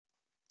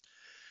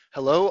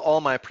Hello,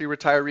 all my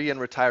pre-retiree and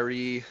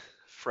retiree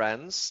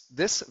friends.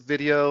 This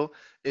video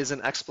is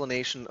an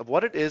explanation of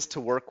what it is to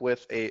work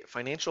with a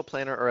financial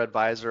planner or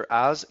advisor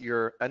as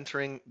you're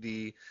entering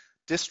the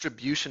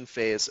distribution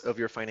phase of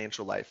your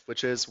financial life,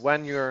 which is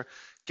when you're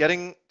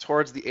getting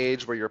towards the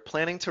age where you're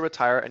planning to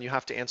retire and you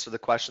have to answer the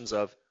questions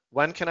of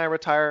when can I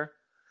retire?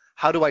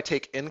 How do I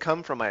take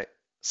income from my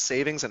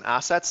savings and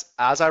assets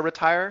as I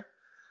retire?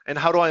 And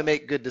how do I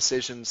make good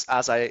decisions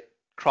as I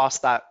cross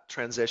that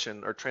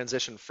transition or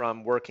transition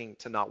from working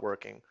to not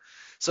working?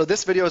 So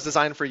this video is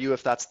designed for you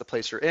if that's the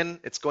place you're in.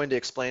 It's going to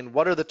explain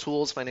what are the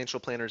tools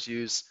financial planners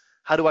use,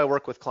 how do I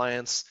work with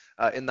clients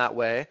in that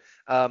way,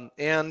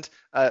 and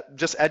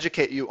just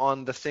educate you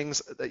on the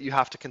things that you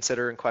have to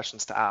consider and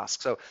questions to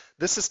ask. So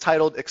this is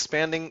titled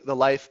Expanding the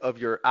Life of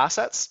Your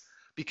Assets,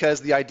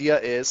 because the idea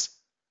is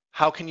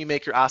how can you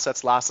make your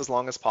assets last as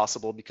long as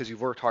possible because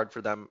you've worked hard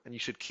for them and you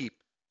should keep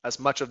as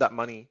much of that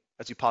money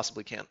as you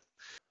possibly can.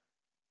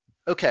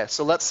 Okay,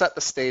 so let's set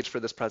the stage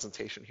for this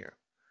presentation here.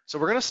 So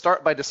we're going to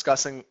start by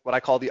discussing what I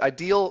call the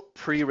ideal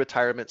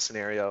pre-retirement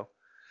scenario.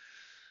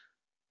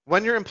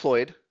 When you're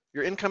employed,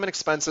 your income and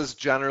expenses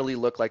generally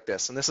look like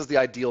this, and this is the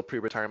ideal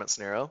pre-retirement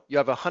scenario. You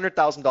have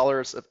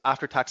 $100,000 of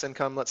after-tax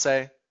income, let's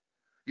say.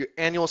 Your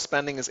annual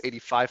spending is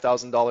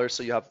 $85,000,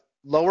 so you have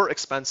lower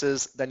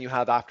expenses than you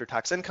have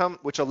after-tax income,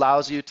 which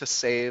allows you to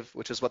save,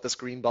 which is what this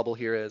green bubble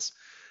here is.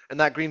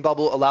 And that green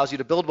bubble allows you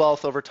to build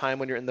wealth over time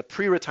when you're in the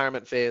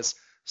pre-retirement phase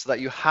so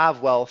that you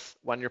have wealth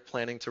when you're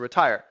planning to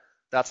retire.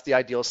 That's the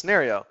ideal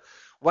scenario.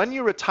 When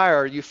you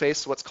retire, you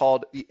face what's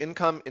called the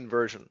income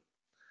inversion.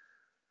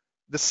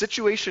 The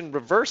situation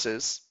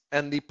reverses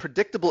and the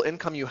predictable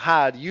income you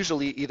had,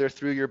 usually either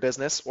through your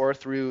business or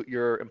through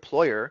your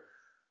employer,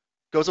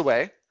 goes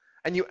away,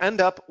 and you end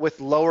up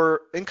with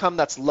lower income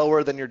that's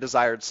lower than your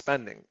desired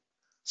spending.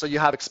 So you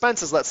have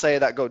expenses, let's say,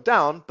 that go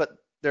down, but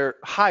they're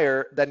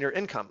higher than your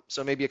income.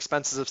 So maybe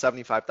expenses of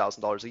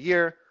 $75,000 a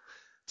year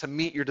to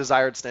meet your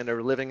desired standard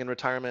of living in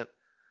retirement.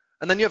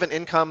 And then you have an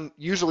income,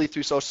 usually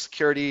through Social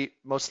Security,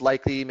 most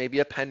likely, maybe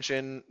a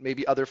pension,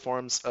 maybe other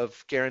forms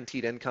of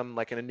guaranteed income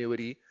like an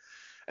annuity.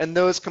 And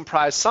those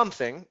comprise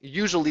something,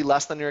 usually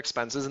less than your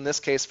expenses. In this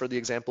case, for the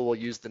example, we'll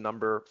use the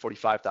number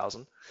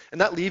 45,000.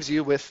 And that leaves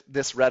you with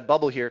this red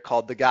bubble here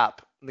called the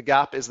gap. And the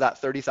gap is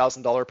that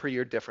 $30,000 per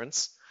year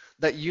difference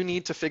that you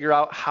need to figure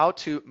out how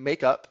to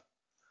make up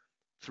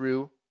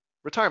through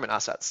retirement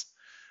assets.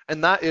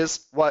 And that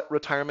is what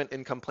retirement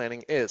income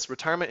planning is.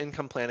 Retirement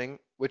income planning,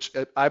 which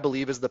I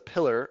believe is the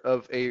pillar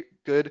of a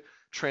good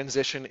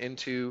transition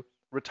into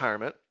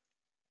retirement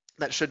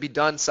that should be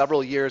done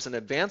several years in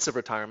advance of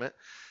retirement,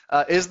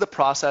 is the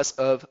process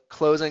of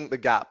closing the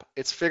gap.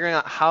 It's figuring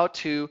out how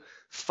to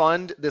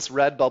fund this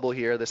red bubble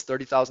here, this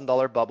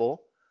 $30,000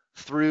 bubble,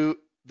 through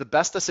the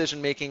best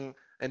decision-making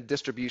and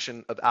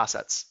distribution of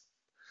assets.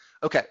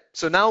 Okay,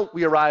 so now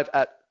we arrive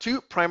at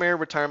two primary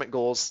retirement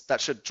goals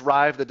that should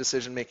drive the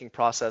decision-making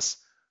process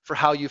for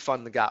how you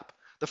fund the gap.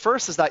 The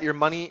first is that your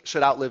money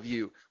should outlive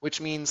you,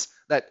 which means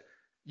that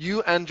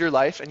you end your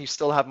life and you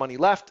still have money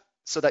left,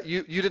 so that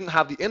you didn't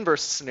have the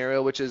inverse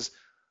scenario, which is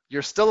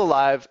you're still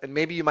alive and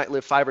maybe you might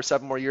live 5 or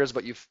 7 more years,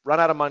 but you've run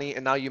out of money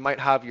and now you might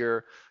have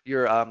your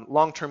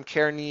long-term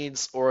care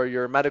needs or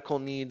your medical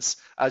needs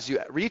as you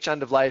reach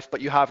end of life,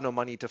 but you have no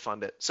money to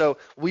fund it. So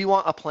we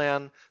want a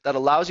plan that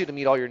allows you to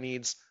meet all your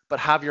needs, but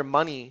have your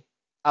money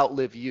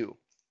outlive you.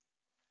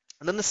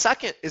 And then the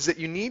second is that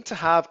you need to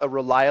have a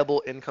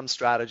reliable income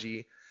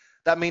strategy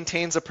that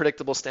maintains a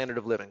predictable standard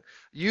of living.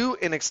 You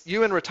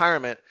in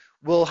retirement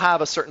will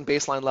have a certain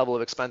baseline level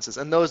of expenses,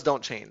 and those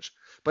don't change.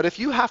 But if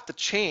you have to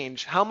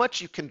change how much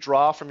you can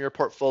draw from your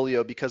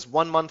portfolio because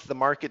one month the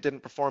market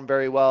didn't perform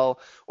very well,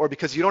 or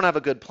because you don't have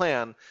a good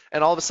plan,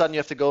 and all of a sudden you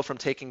have to go from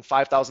taking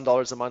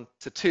 $5,000 a month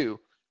to $2,000,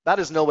 that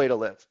is no way to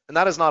live. And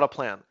that is not a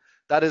plan.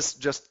 That is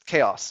just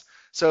chaos.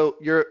 So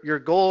your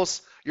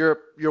goals, your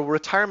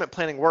retirement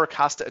planning work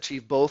has to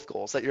achieve both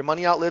goals, that your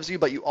money outlives you,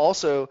 but you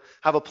also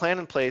have a plan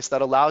in place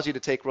that allows you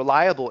to take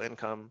reliable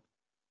income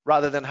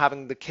rather than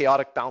having the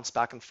chaotic bounce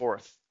back and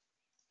forth.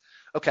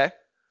 Okay,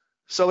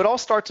 so it all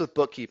starts with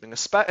bookkeeping,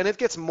 and it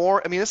gets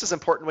more, I mean, this is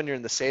important when you're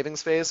in the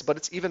savings phase, but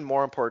it's even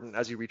more important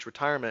as you reach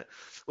retirement,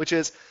 which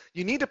is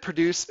you need to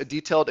produce a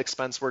detailed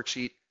expense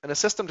worksheet and a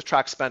system to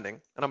track spending,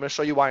 and I'm going to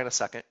show you why in a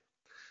second.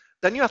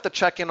 Then you have to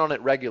check in on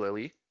it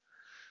regularly.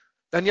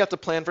 Then you have to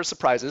plan for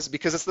surprises,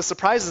 because it's the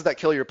surprises that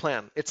kill your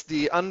plan. It's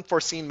the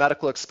unforeseen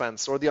medical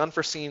expense or the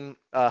unforeseen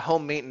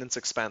home maintenance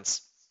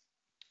expense,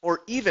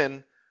 or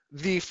even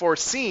the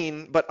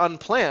foreseen but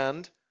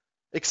unplanned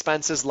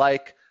expenses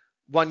like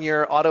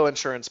 1-year auto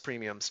insurance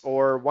premiums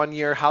or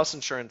 1-year house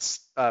insurance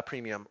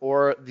premium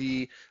or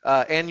the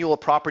annual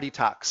property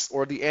tax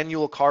or the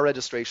annual car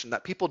registration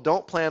that people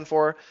don't plan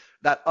for,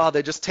 that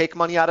they just take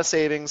money out of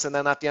savings, and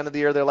then at the end of the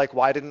year they're like,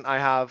 why did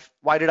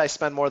I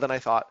spend more than I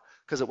thought?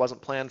 Because it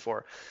wasn't planned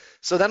for.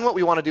 So then what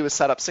we want to do is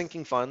set up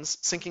sinking funds.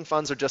 Sinking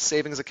funds are just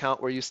savings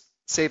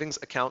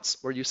accounts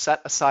where you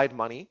set aside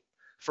money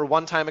for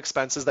one-time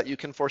expenses that you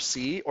can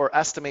foresee or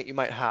estimate you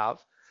might have,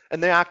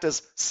 and they act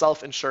as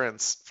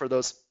self-insurance for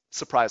those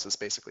surprises,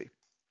 basically.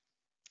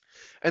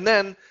 And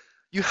then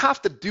you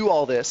have to do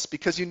all this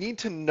because you need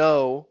to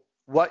know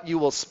what you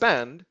will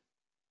spend,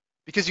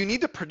 because you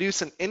need to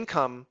produce an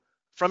income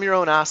from your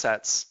own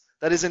assets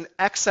that is in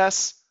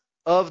excess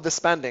of the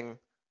spending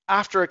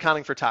after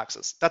accounting for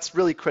taxes. That's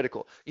really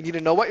critical. You need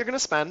to know what you're going to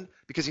spend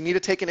because you need to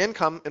take an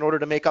income in order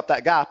to make up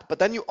that gap, but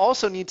then you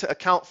also need to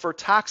account for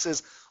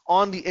taxes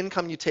on the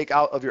income you take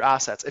out of your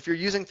assets. If you're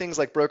using things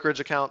like brokerage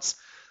accounts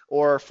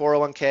or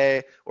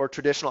 401k or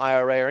traditional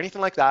IRA or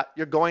anything like that,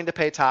 you're going to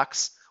pay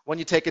tax when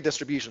you take a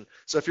distribution.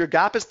 So if your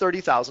gap is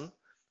 30,000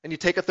 and you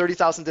take a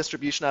 30,000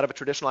 distribution out of a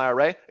traditional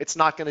IRA, it's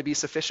not going to be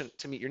sufficient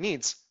to meet your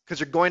needs because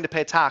you're going to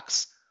pay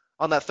tax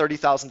on that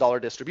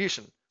 $30,000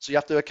 distribution. So you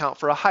have to account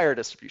for a higher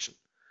distribution.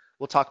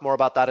 We'll talk more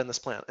about that in this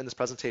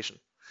presentation.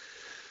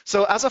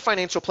 So as a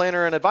financial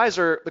planner and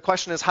advisor, the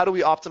question is, how do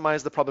we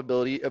optimize the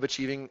probability of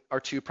achieving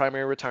our 2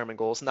 primary retirement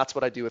goals? And that's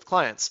what I do with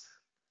clients.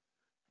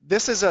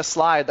 This is a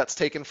slide that's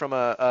taken from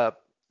a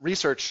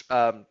research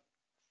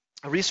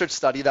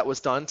study that was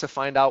done to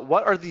find out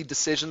what are the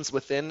decisions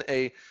within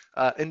a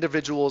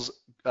individual's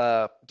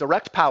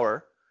direct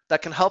power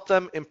that can help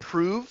them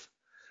improve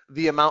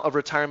the amount of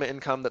retirement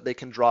income that they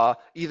can draw,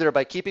 either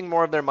by keeping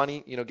more of their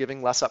money,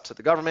 giving less up to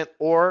the government,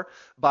 or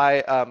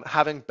by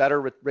having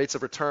better rates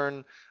of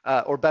return,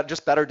 or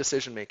just better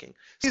decision making.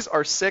 These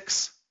are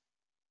 6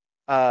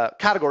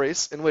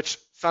 categories in which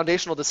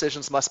foundational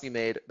decisions must be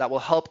made that will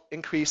help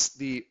increase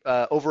the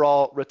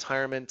overall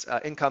retirement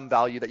income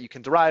value that you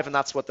can derive, and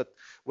that's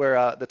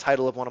where the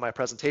title of one of my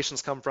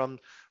presentations come from.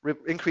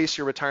 Increase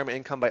your retirement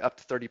income by up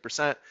to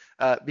 30%,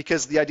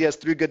 because the idea is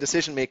through good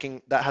decision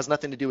making that has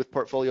nothing to do with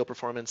portfolio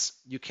performance,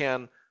 you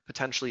can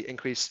potentially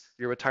increase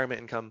your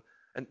retirement income,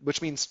 and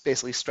which means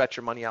basically stretch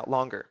your money out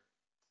longer.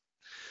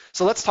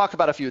 So let's talk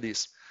about a few of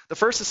these. The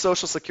first is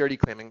Social Security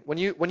claiming. When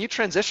you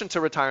transition to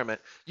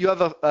retirement, you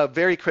have a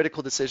very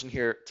critical decision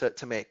here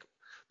to make.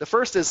 The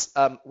first is,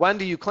 when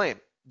do you claim?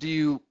 Do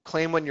you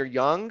claim when you're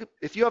young?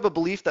 If you have a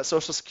belief that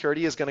Social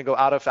Security is going to go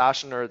out of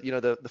fashion, or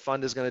the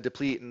fund is going to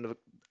deplete and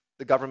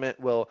the government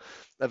will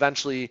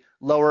eventually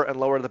lower and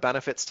lower the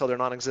benefits till they're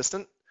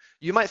non-existent,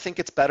 you might think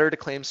it's better to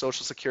claim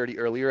Social Security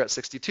earlier at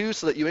 62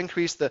 so that you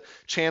increase the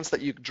chance that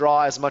you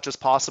draw as much as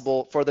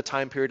possible for the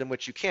time period in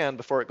which you can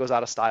before it goes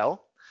out of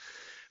style.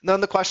 And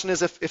then the question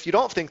is, if you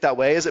don't think that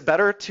way, is it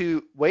better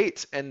to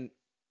wait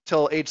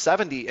until age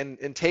 70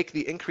 and take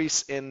the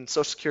increase in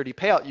Social Security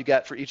payout you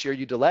get for each year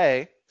you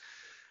delay,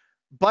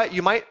 but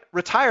you might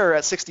retire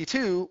at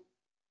 62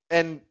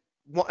 and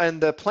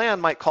the plan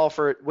might call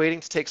for waiting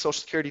to take Social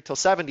Security till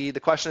 70.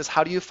 The question is,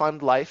 how do you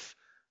fund life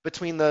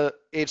between the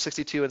age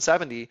 62 and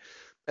 70?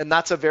 And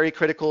that's a very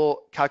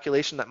critical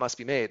calculation that must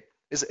be made.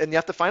 And you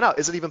have to find out,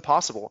 is it even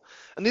possible?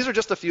 And these are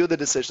just a few of the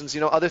decisions.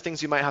 Other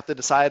things you might have to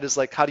decide is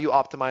like, how do you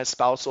optimize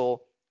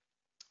spousal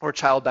or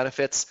child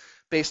benefits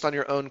based on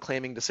your own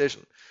claiming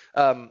decision?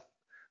 The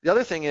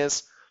other thing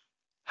is,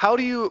 how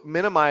do you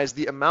minimize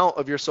the amount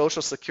of your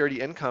Social Security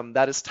income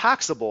that is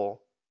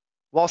taxable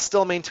while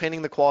still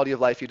maintaining the quality of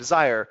life you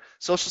desire?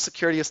 Social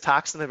Security is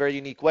taxed in a very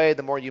unique way.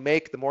 The more you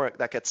make, the more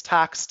that gets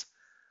taxed.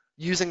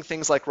 Using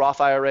things like Roth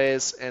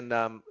IRAs and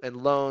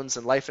loans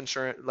and life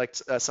insurance, like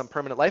some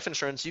permanent life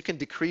insurance, you can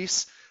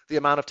decrease the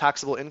amount of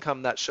taxable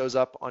income that shows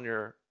up on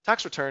your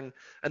tax return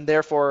and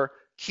therefore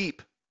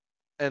keep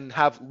and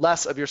have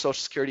less of your Social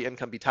Security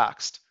income be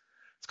taxed.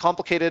 It's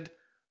complicated.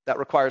 That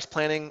requires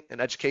planning and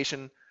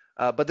education,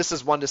 but this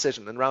is one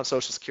decision around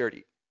Social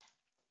Security.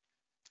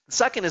 The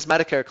second is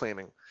Medicare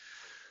claiming.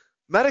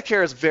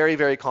 Medicare is very,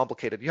 very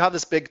complicated. You have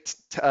this big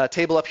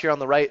table up here on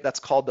the right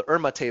that's called the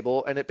IRMA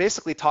table, and it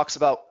basically talks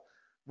about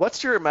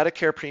what's your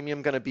Medicare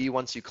premium going to be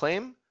once you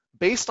claim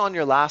based on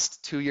your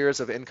last 2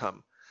 years of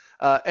income.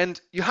 And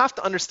you have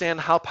to understand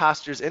how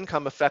past year's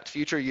income affect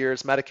future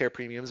years' Medicare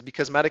premiums,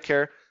 because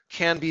Medicare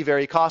can be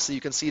very costly.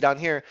 You can see down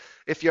here,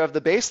 if you have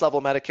the base level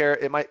Medicare,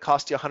 it might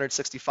cost you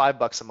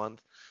 $165 a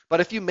month. But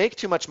if you make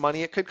too much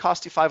money, it could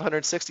cost you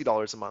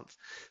 $560 a month.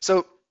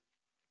 So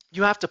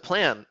you have to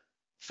plan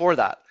for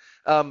that.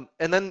 And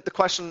then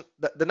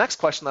the next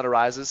question that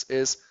arises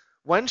is,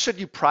 when should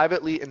you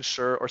privately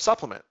insure or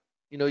supplement?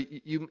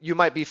 You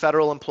might be a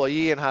federal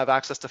employee and have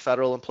access to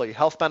federal employee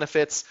health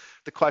benefits.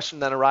 The question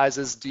then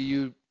arises, do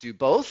you do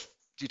both?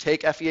 Do you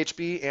take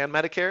FEHB and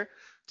Medicare?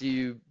 Do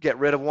you get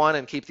rid of one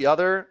and keep the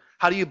other?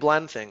 How do you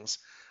blend things?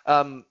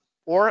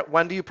 Or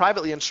when do you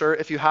privately insure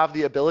if you have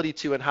the ability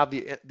to and have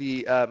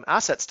the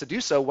assets to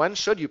do so? When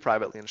should you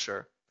privately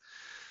insure?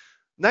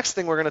 Next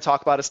thing we're going to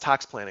talk about is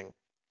tax planning.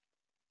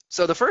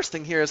 So the first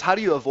thing here is, how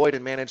do you avoid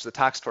and manage the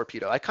tax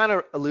torpedo? I kind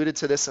of alluded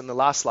to this in the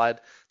last slide.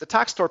 The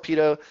tax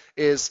torpedo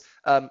is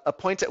a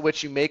point at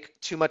which you make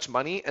too much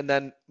money and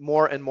then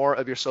more and more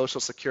of your Social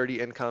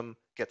Security income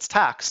gets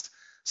taxed.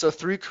 So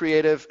through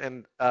creative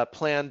and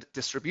planned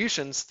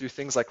distributions through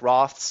things like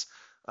Roths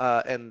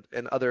and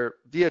other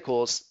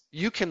vehicles,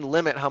 you can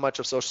limit how much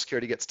of Social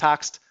Security gets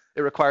taxed.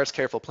 It requires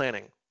careful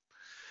planning.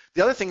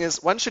 The other thing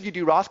is, when should you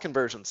do Roth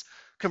conversions?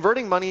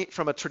 Converting money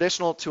from a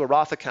traditional to a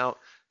Roth account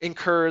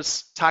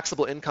incurs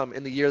taxable income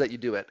in the year that you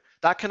do it.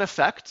 That can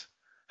affect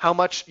how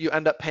much you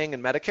end up paying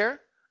in Medicare.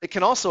 It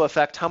can also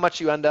affect how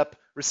much you end up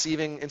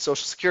receiving in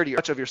Social Security, or how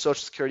much of your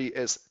Social Security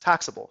is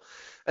taxable.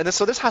 And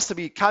so this has to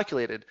be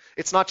calculated.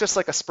 It's not just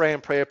like a spray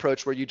and pray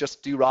approach where you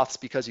just do Roths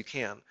because you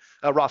can,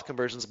 Roth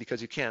conversions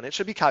because you can. It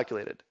should be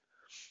calculated.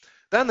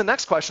 Then the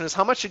next question is,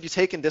 how much should you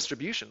take in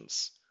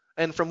distributions?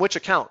 And from which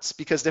accounts?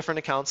 Because different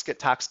accounts get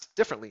taxed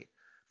differently.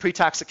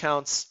 Pre-tax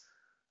accounts,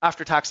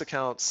 after-tax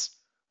accounts,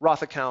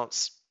 Roth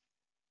accounts,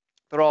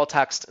 they're all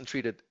taxed and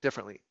treated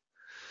differently.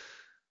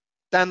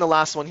 Then the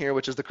last one here,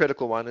 which is the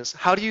critical one, is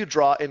how do you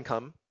draw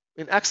income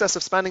in excess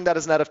of spending that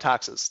is net of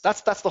taxes?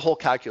 That's the whole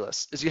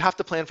calculus, is you have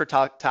to plan for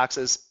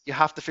taxes, you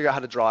have to figure out how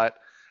to draw it,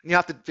 and you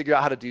have to figure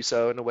out how to do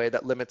so in a way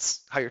that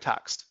limits how you're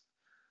taxed.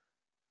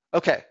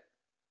 Okay,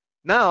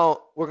 now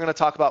we're going to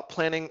talk about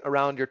planning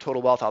around your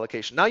total wealth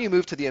allocation. Now you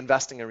move to the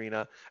investing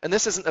arena, and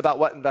this isn't about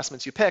what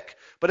investments you pick,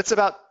 but it's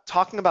about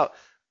talking about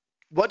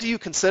what do you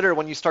consider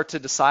when you start to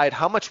decide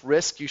how much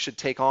risk you should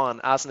take on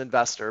as an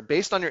investor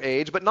based on your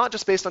age, but not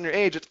just based on your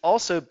age, it's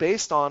also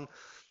based on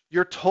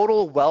your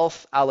total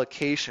wealth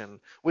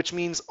allocation, which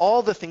means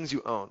all the things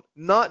you own,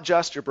 not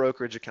just your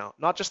brokerage account,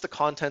 not just the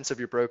contents of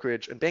your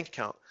brokerage and bank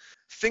account.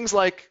 Things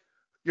like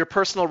your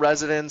personal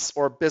residence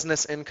or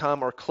business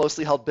income or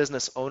closely held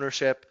business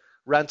ownership,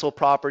 rental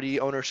property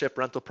ownership,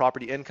 rental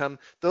property income,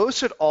 those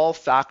should all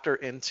factor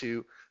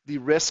into the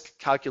risk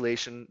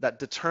calculation that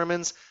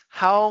determines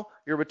how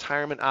your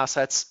retirement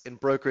assets in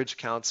brokerage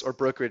accounts or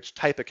brokerage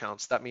type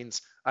accounts, that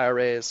means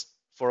IRAs,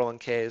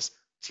 401ks,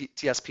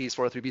 TSPs,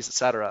 403bs,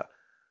 etc.,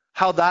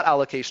 how that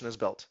allocation is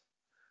built.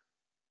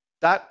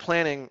 That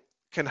planning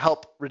can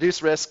help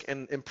reduce risk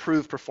and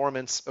improve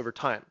performance over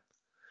time.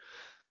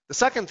 The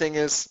second thing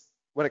is,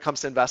 when it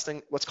comes to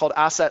investing, what's called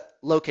asset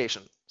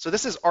location. So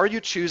this is, are you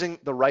choosing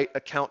the right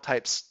account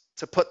types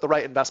to put the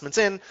right investments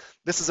in?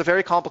 This is a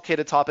very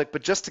complicated topic,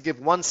 but just to give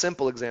one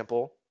simple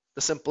example,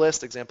 the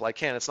simplest example I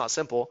can, it's not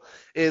simple,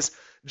 is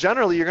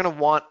generally you're going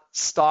to want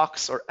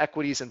stocks or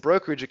equities in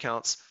brokerage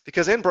accounts,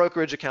 because in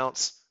brokerage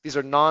accounts, these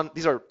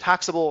are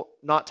taxable,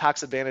 not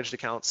tax advantaged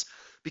accounts,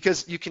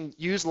 because you can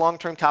use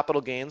long-term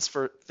capital gains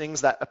for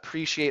things that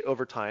appreciate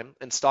over time,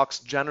 and stocks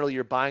generally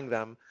you're buying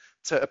them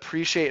to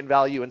appreciate in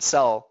value and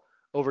sell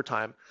over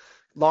time.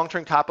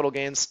 Long-term capital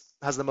gains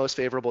has the most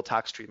favorable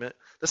tax treatment.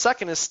 The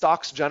second is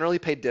stocks generally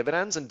pay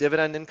dividends, and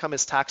dividend income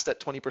is taxed at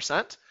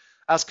 20%,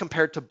 as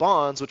compared to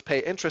bonds, which pay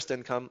interest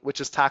income,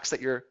 which is taxed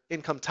at your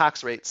income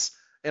tax rates,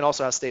 and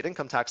also has state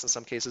income tax in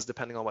some cases,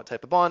 depending on what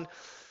type of bond.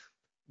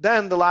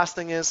 Then the last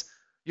thing is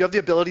you have the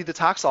ability to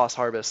tax loss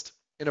harvest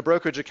in a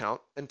brokerage account,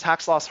 and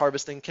tax loss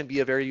harvesting can be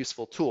a very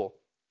useful tool.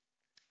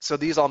 So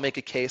these all make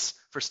a case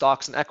for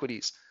stocks and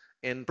equities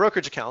in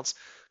brokerage accounts.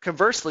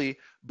 Conversely,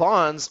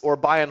 bonds or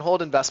buy and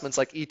hold investments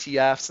like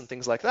ETFs and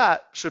things like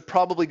that should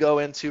probably go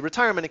into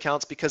retirement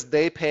accounts, because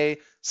they pay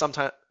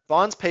sometimes,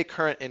 bonds pay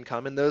current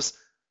income, and those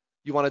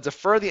you want to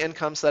defer the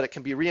income so that it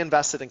can be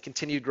reinvested and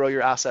continue to grow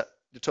your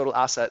total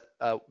asset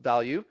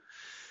value.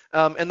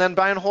 And then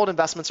buy and hold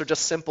investments are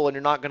just simple, and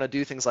you're not going to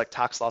do things like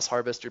tax loss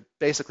harvest. You're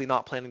basically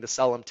not planning to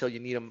sell them until you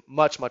need them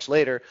much, much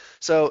later.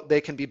 So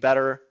they can be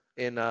better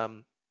in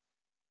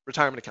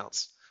retirement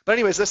accounts. But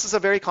anyways, this is a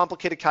very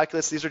complicated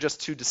calculus. These are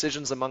just two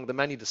decisions among the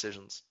many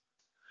decisions.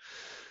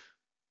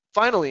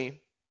 Finally,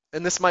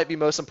 and this might be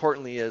most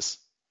importantly, is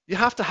you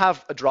have to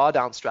have a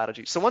drawdown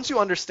strategy. So once you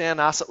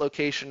understand asset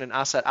location and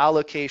asset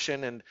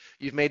allocation, and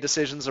you've made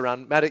decisions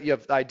around you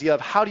have the idea of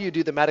how do you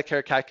do the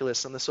Medicare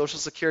calculus and the Social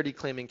Security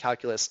claiming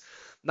calculus,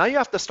 now you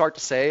have to start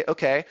to say,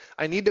 okay,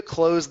 I need to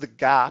close the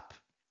gap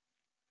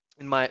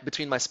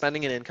between my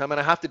spending and income,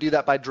 and I have to do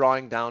that by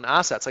drawing down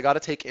assets. I got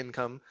to take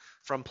income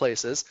from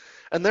places,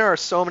 and there are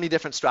so many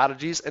different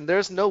strategies, and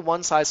there's no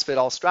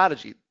one-size-fits-all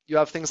strategy. You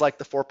have things like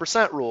the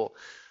 4% rule,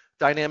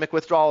 dynamic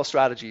withdrawal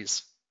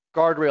strategies,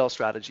 guardrail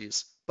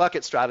strategies,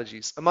 bucket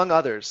strategies, among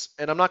others.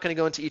 And I'm not going to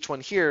go into each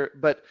one here,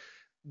 but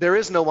there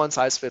is no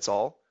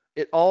one-size-fits-all.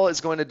 It all is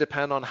going to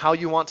depend on how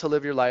you want to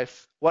live your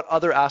life, what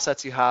other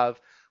assets you have,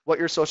 what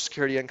your Social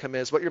Security income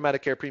is, what your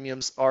Medicare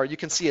premiums are. You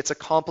can see it's a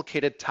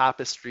complicated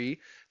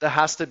tapestry that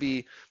has to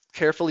be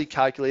carefully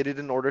calculated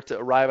in order to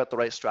arrive at the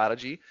right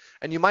strategy.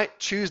 And you might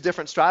choose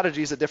different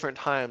strategies at different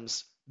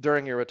times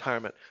during your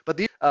retirement. But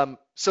these,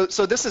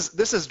 so this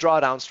is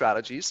drawdown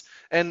strategies,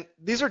 and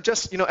these are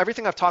just,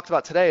 everything I've talked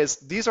about today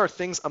these are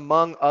things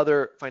among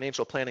other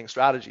financial planning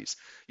strategies.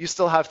 You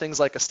still have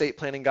things like estate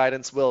planning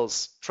guidance,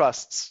 wills,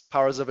 trusts,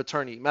 powers of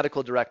attorney,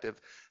 medical directive.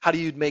 How do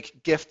you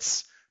make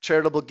gifts,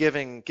 charitable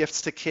giving,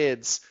 gifts to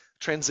kids,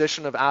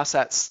 transition of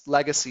assets,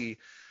 legacy.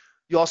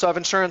 You also have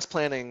insurance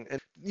planning, and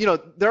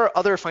there are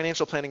other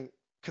financial planning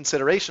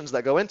considerations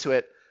that go into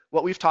it.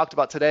 What we've talked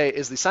about today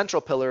is the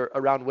central pillar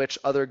around which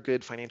other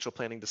good financial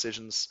planning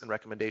decisions and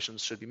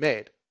recommendations should be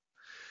made.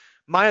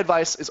 My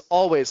advice is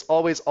always,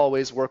 always,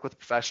 always work with a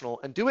professional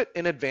and do it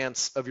in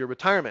advance of your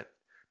retirement,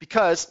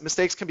 because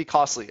mistakes can be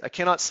costly. I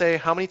cannot say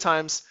how many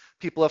times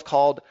people have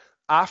called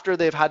after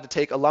they've had to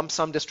take a lump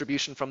sum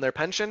distribution from their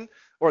pension,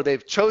 or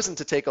they've chosen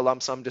to take a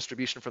lump sum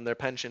distribution from their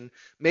pension,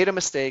 made a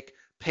mistake,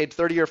 paid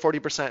 30 or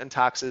 40% in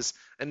taxes,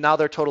 and now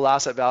their total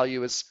asset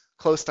value is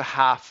close to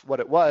half what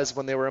it was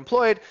when they were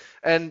employed,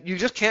 and you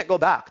just can't go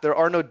back. There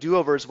are no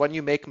do-overs when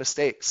you make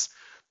mistakes.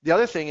 The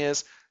other thing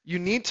is you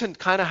need to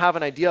kind of have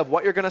an idea of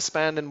what you're going to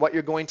spend and what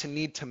you're going to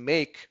need to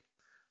make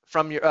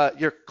from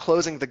your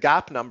closing the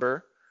gap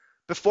number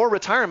before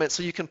retirement,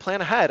 so you can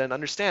plan ahead and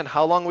understand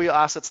how long will your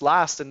assets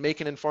last and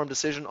make an informed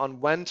decision on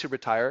when to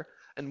retire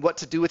and what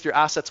to do with your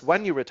assets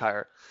when you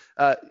retire.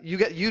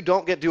 You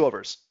don't get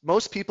do-overs.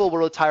 Most people will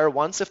retire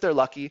once if they're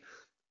lucky,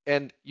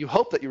 and you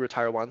hope that you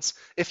retire once.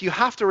 If you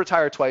have to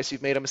retire twice,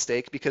 you've made a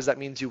mistake, because that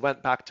means you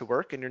went back to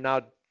work and you're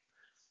now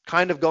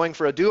kind of going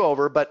for a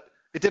do-over, but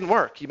it didn't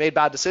work. You made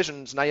bad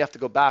decisions. Now you have to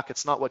go back.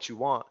 It's not what you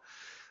want.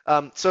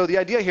 So the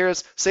idea here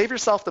is save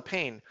yourself the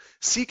pain.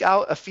 Seek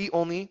out a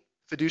fee-only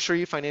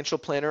fiduciary financial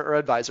planner or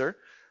advisor.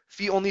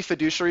 Fee-only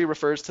fiduciary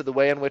refers to the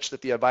way in which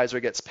that the advisor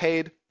gets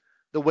paid.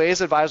 The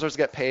ways advisors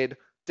get paid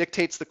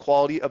dictates the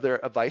quality of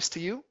their advice to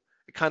you.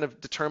 It kind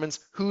of determines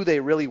who they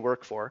really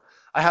work for.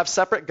 I have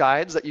separate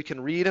guides that you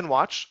can read and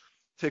watch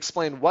to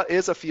explain what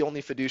is a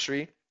fee-only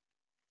fiduciary,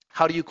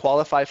 how do you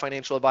qualify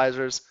financial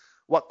advisors,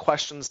 what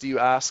questions do you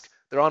ask.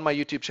 They're on my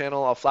YouTube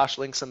channel. I'll flash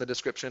links in the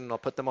description and I'll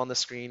put them on the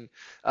screen.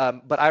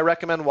 But I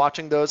recommend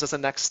watching those as a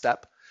next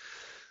step.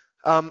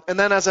 And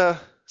then as a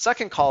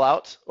second call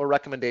out or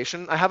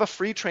recommendation, I have a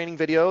free training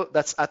video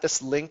that's at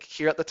this link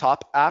here at the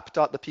top,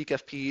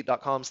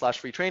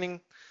 app.thepeakfp.com/free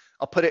training.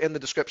 I'll put it in the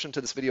description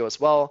to this video as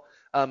well.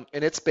 And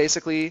it's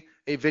basically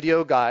a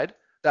video guide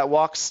that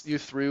walks you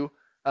through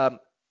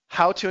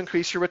how to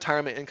increase your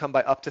retirement income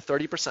by up to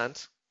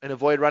 30% and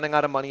avoid running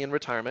out of money in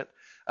retirement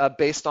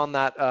based on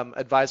that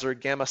advisor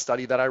gamma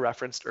study that I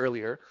referenced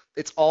earlier.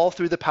 It's all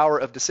through the power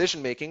of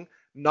decision making,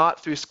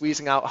 not through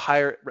squeezing out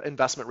higher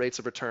investment rates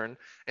of return.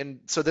 And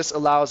so this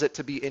allows it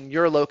to be in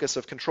your locus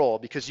of control,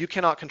 because you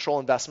cannot control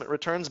investment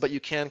returns, but you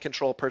can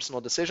control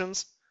personal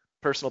decisions,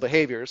 personal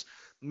behaviors.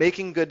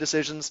 Making good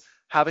decisions,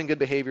 having good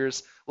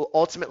behaviors will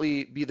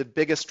ultimately be the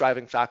biggest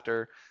driving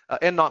factor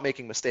in not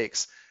making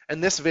mistakes.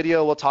 And this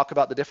video will talk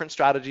about the different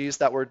strategies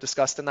that were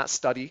discussed in that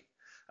study,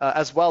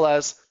 as well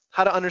as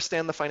how to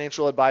understand the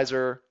financial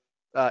advisor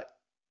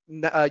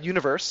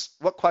universe,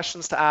 what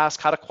questions to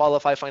ask, how to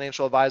qualify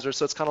financial advisors.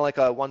 So it's kind of like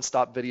a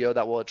one-stop video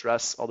that will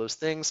address all those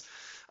things.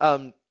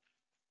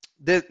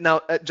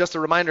 Now, just a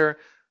reminder,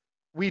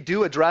 we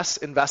do address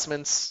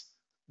investments,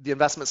 the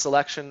investment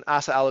selection,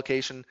 asset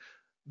allocation.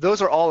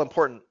 Those are all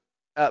important.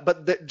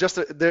 But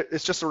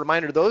it's just a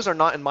reminder, those are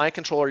not in my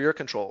control or your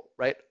control,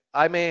 right?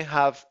 I may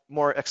have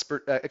more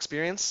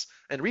experience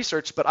and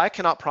research, but I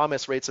cannot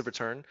promise rates of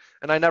return,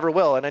 and I never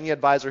will. And any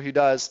advisor who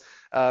does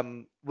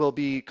will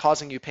be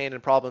causing you pain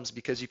and problems,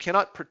 because you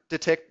cannot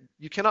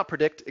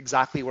predict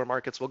exactly where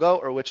markets will go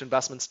or which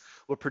investments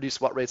will produce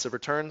what rates of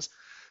returns.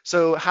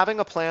 So having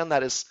a plan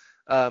that is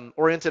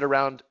oriented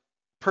around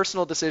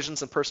personal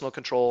decisions and personal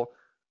control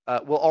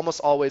will almost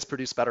always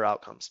produce better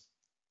outcomes.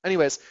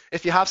 Anyways,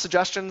 if you have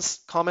suggestions,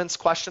 comments,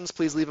 questions,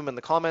 please leave them in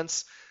the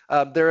comments.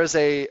 There is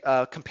a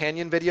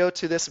companion video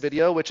to this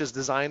video, which is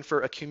designed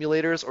for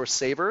accumulators or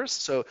savers.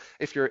 So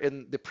if you're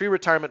in the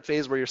pre-retirement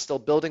phase where you're still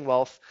building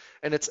wealth,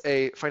 and it's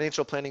a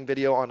financial planning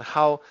video on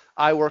how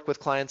I work with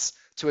clients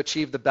to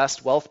achieve the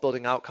best wealth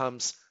building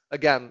outcomes,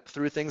 again,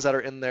 through things that are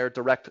in their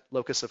direct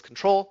locus of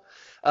control.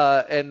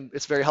 And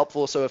it's very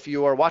helpful. So if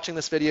you are watching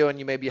this video and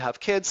you maybe have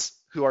kids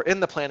who are in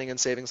the planning and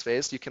savings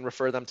phase, you can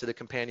refer them to the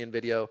companion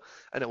video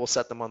and it will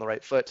set them on the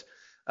right foot.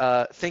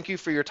 Thank you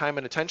for your time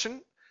and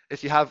attention.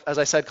 If you have, as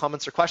I said,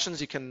 comments or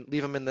questions, you can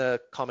leave them in the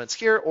comments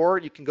here, or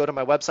you can go to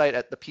my website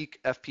at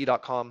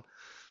thepeakfp.com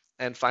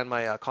and find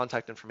my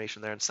contact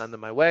information there and send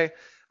them my way.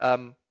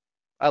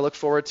 I look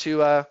forward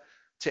to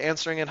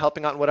answering and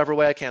helping out in whatever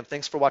way I can.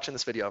 Thanks for watching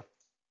this video.